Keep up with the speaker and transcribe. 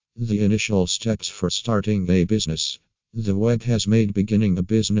The initial steps for starting a business. The web has made beginning a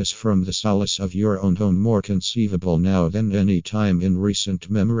business from the solace of your own home more conceivable now than any time in recent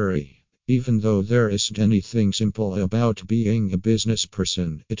memory. Even though there isn't anything simple about being a business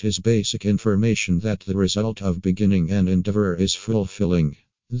person, it is basic information that the result of beginning an endeavor is fulfilling.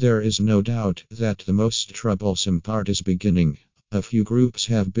 There is no doubt that the most troublesome part is beginning. A few groups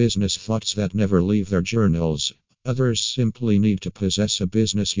have business thoughts that never leave their journals. Others simply need to possess a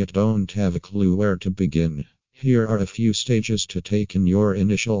business yet don't have a clue where to begin. Here are a few stages to take in your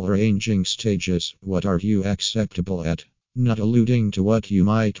initial arranging stages. What are you acceptable at? Not alluding to what you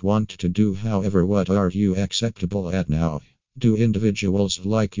might want to do, however, what are you acceptable at now? Do individuals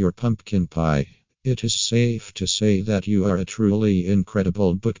like your pumpkin pie? It is safe to say that you are a truly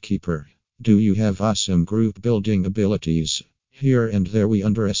incredible bookkeeper. Do you have awesome group building abilities? Here and there we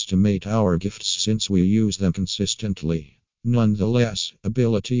underestimate our gifts since we use them consistently. Nonetheless,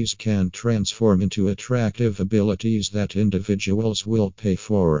 abilities can transform into attractive abilities that individuals will pay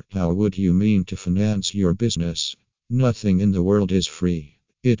for. How would you mean to finance your business? Nothing in the world is free.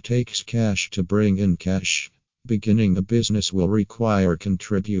 It takes cash to bring in cash. Beginning a business will require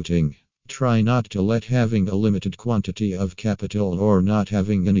contributing. Try not to let having a limited quantity of capital or not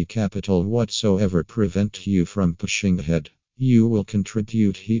having any capital whatsoever prevent you from pushing ahead. You will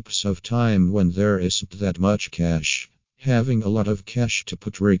contribute heaps of time when there isn't that much cash. Having a lot of cash to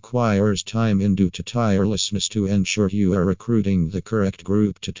put requires time and due to tirelessness to ensure you are recruiting the correct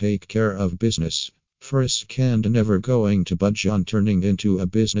group to take care of business. Firas Kandah never going to budge on turning into a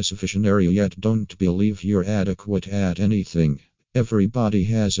business visionary yet don't believe you're adequate at anything. Everybody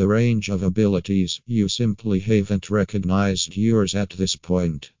has a range of abilities, you simply haven't recognized yours at this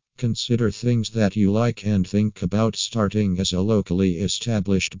point. Consider things that you like and think about starting as a locally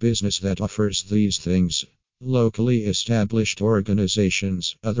established business that offers these things. Locally established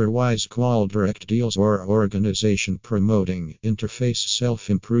organizations, otherwise called direct deals or organization promoting, interface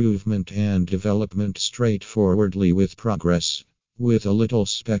self-improvement and development straightforwardly with progress. With a little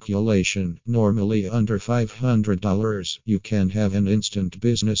speculation, normally under $500, you can have an instant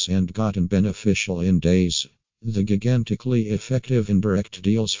business and gotten beneficial in days. The gigantically effective indirect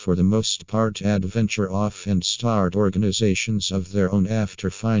deals for the most part adventure off and start organizations of their own after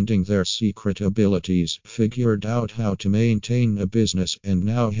finding their secret abilities, figured out how to maintain a business, and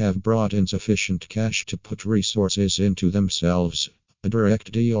now have brought in sufficient cash to put resources into themselves. A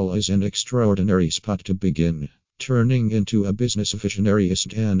direct deal is an extraordinary spot to begin. Turning into a business visionary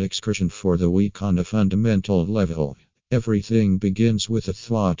isn't an excursion for the weak on a fundamental level. Everything begins with a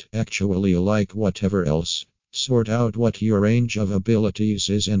thought, actually, like whatever else. Sort out what your range of abilities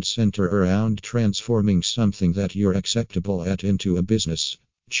is and center around transforming something that you're acceptable at into a business.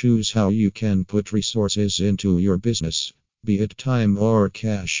 Choose how you can put resources into your business. Be it time or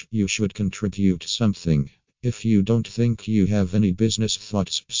cash, you should contribute something. If you don't think you have any business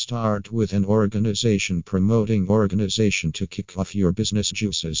thoughts, start with an organization promoting organization to kick off your business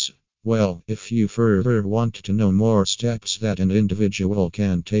juices. Well, if you further want to know more steps that an individual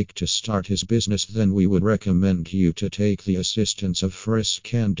can take to start his business, then we would recommend you to take the assistance of Firas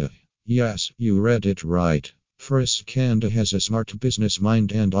Kandah. Yes, you read it right. Firas Kandah has a smart business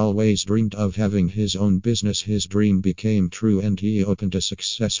mind and always dreamed of having his own business. His dream became true and he opened a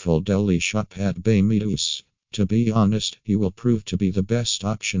successful deli shop at Baymidus. To be honest, he will prove to be the best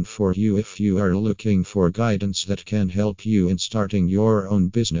option for you if you are looking for guidance that can help you in starting your own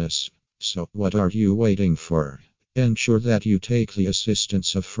business. So, what are you waiting for? Ensure that you take the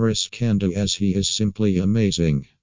assistance of Firas Kandah as he is simply amazing.